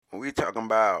we talking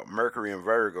about Mercury and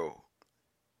Virgo,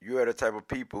 you are the type of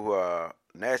people who are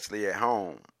naturally at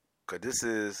home, because this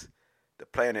is the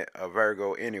planet of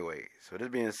Virgo anyway. So this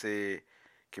being said,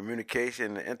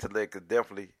 communication and intellect is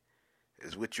definitely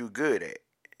is what you're good at.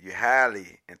 You're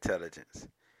highly intelligent,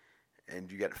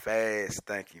 and you got fast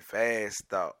thinking, fast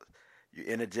thoughts. You're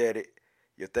energetic.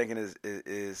 Your thinking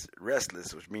is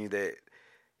restless, which means that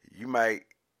you might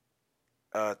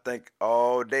think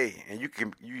all day, and you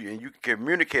can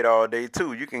communicate all day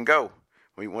too. You can go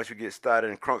once you get started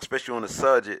and crunk, especially on a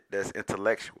subject that's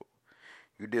intellectual.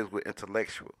 You deal with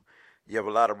intellectual. You have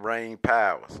a lot of brain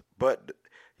powers, but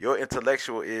your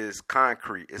intellectual is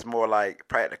concrete. It's more like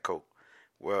practical.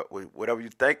 Well, whatever you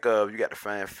think of, you got to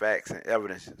find facts and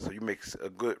evidence. So you make a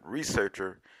good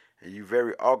researcher, and you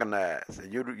very organized.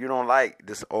 And you don't like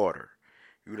disorder.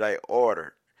 You like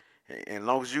order. And as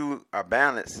long as you are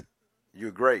balanced, you're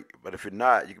great. But if you're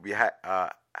not, you could be high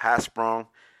sprung,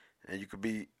 and you could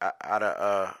be out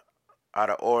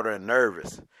of order and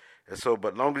nervous. And so,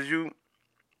 but as long as you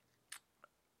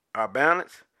are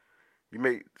balanced, you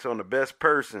make some of the best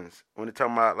persons when they're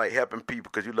talking about like helping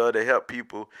people, because you love to help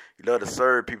people, you love to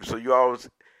serve people. So you always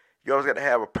got to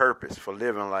have a purpose for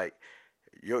living. Like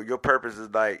your purpose is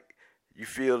like you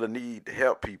feel the need to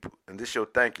help people, and this your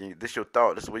thinking, this your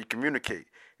thought, this is the way you communicate.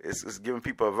 It's giving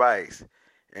people advice,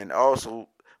 and also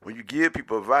when you give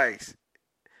people advice,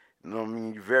 you know what I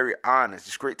mean, you're very honest,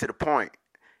 you're straight to the point.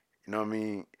 You know what I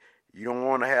mean, you don't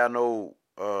want to have no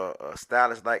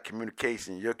stylish like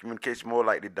communication. Your communication more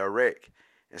like the direct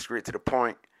and straight to the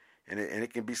point, and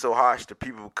it can be so harsh to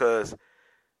people because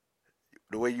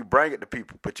the way you bring it to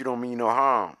people, but you don't mean no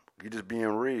harm. You're just being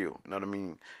real. You know what I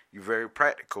mean? You're very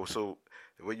practical. So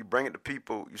the way you bring it to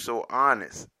people, you're so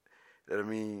honest. You know what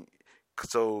I mean?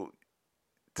 So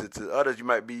to others, you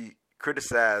might be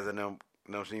criticizing them.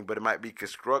 You know what I'm saying? But it might be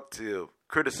constructive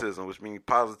criticism, which means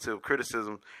positive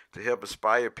criticism to help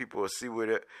inspire people to see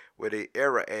where they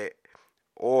error at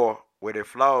or where their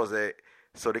flaws at,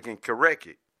 so they can correct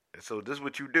it. And so this is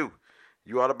what you do.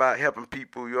 You all about helping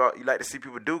people. You like to see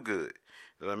people do good.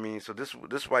 You know what I mean? So this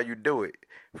is why you do it.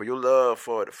 For your love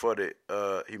for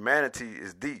the humanity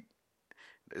is deep.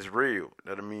 It's real. You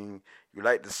know what I mean? You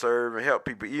like to serve and help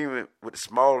people, even with the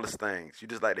smallest things. You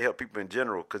just like to help people in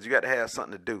general, because you got to have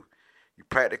something to do. You're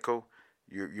practical.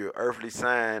 You're earthly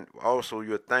sign. Also,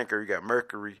 you're a thinker. You got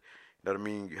Mercury. You know what I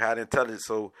mean? You're highly intelligent,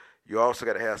 so you also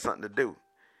got to have something to do.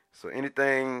 So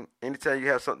anytime you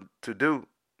have something to do,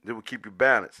 it will keep you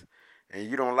balanced. And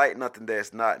you don't like nothing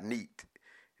that's not neat.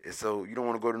 And so you don't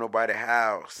want to go to nobody's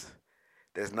house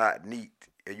that's not neat.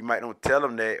 And you might not tell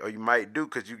them that, or you might do,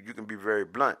 because you can be very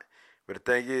blunt. But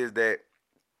the thing is that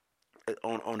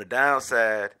on the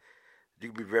downside, you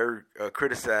can be very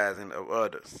criticizing of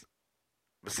others.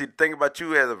 But see, the thing about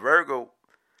you as a Virgo,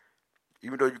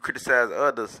 even though you criticize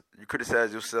others, you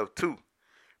criticize yourself too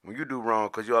when you do wrong,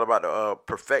 because you're all about the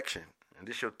perfection. And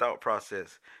this is your thought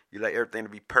process. You like everything to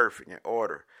be perfect in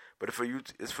order. But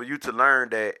it's for you to learn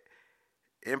that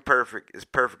imperfect is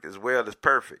perfect as well as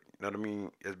perfect. You know what I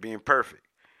mean? As being perfect.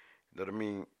 You know what I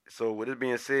mean? So with this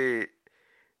being said,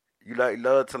 you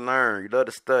love to learn, you love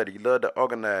to study, you love to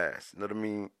organize. You know what I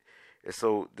mean? And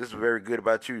so this is very good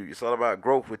about you. It's all about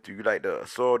growth with you. You like to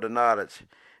absorb the knowledge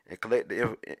and collect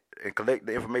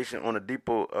the information on a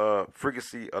deeper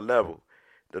frequency or level.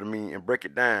 You know what I mean? And break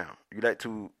it down. You like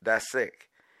to dissect.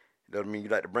 You know what I mean? You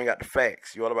like to bring out the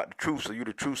facts. You're all about the truth, so you're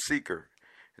the truth seeker.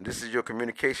 And this is your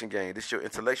communication game. This is your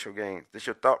intellectual game. This is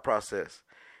your thought process.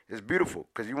 It's beautiful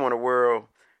because you want a world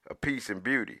of peace and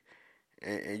beauty.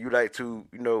 And you like to,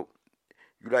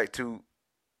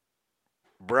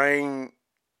 bring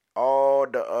all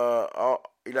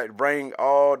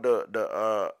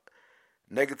the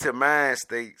negative mind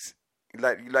states.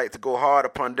 You like to go hard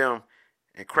upon them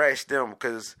and crash them,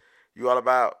 because you all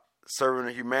about serving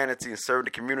the humanity and serving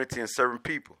the community and serving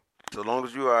people. So long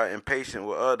as you are impatient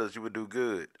with others, you will do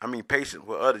good. I mean, patient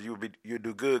with others, you'll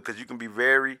do good, because you can be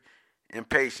very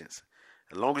impatient.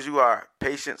 As long as you are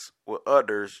patient with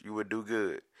others, you will do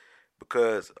good,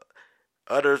 because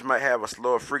others might have a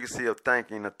slower frequency of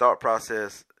thinking, a thought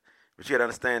process, but you got to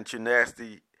understand that you're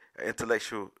nasty,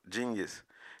 intellectual genius.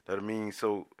 You know what I mean?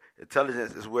 So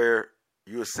intelligence is where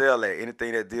you excel at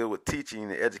anything that deals with teaching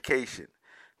and education.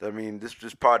 You know what I mean? This is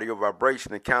just part of your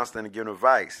vibration and counseling and giving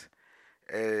advice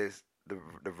as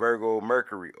the Virgo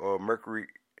Mercury, or Mercury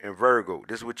and Virgo.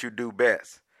 This is what you do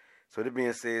best. So this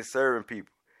being said, serving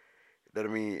people. You know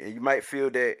what I mean? And you might feel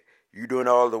that you're doing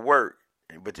all the work,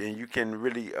 but then you can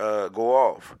really go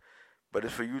off. But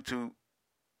it's for you to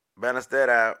balance that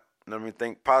out. You know what I mean?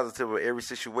 Think positive of every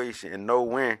situation and know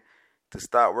when to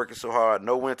stop working so hard.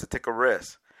 Know when to take a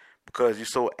rest. because you're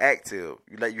so active.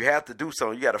 You have to do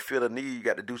something. You got to feel the need. You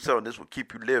got to do something. This will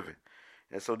keep you living.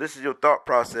 And so this is your thought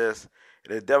process.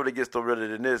 And it definitely gets no realer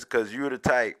than this, because you're the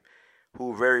type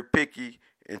who are very picky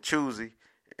and choosy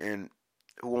and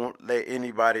who won't let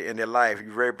anybody in their life.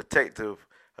 You're very protective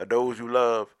of those you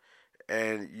love,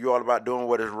 and you're all about doing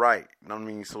what is right. You know what I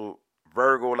mean? So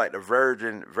Virgo, like the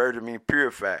virgin means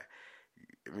purified.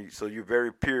 I mean, so you're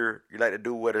very pure. You like to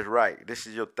do what is right. This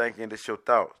is your thinking. This is your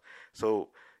thoughts. So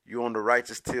you're on the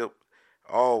righteous tip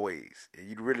always. And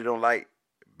you really don't like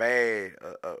bad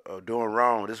or doing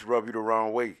wrong. This rub you the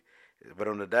wrong way. But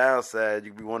on the downside,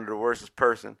 you can be one of the worstest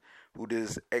person who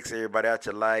just X everybody out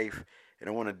your life and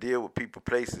don't want to deal with people,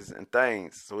 places, and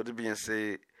things. So with it being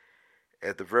said,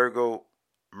 as the Virgo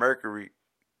Mercury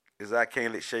is I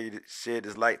can't let shed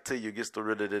this light to you, gets no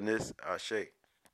realer than this, Ashe.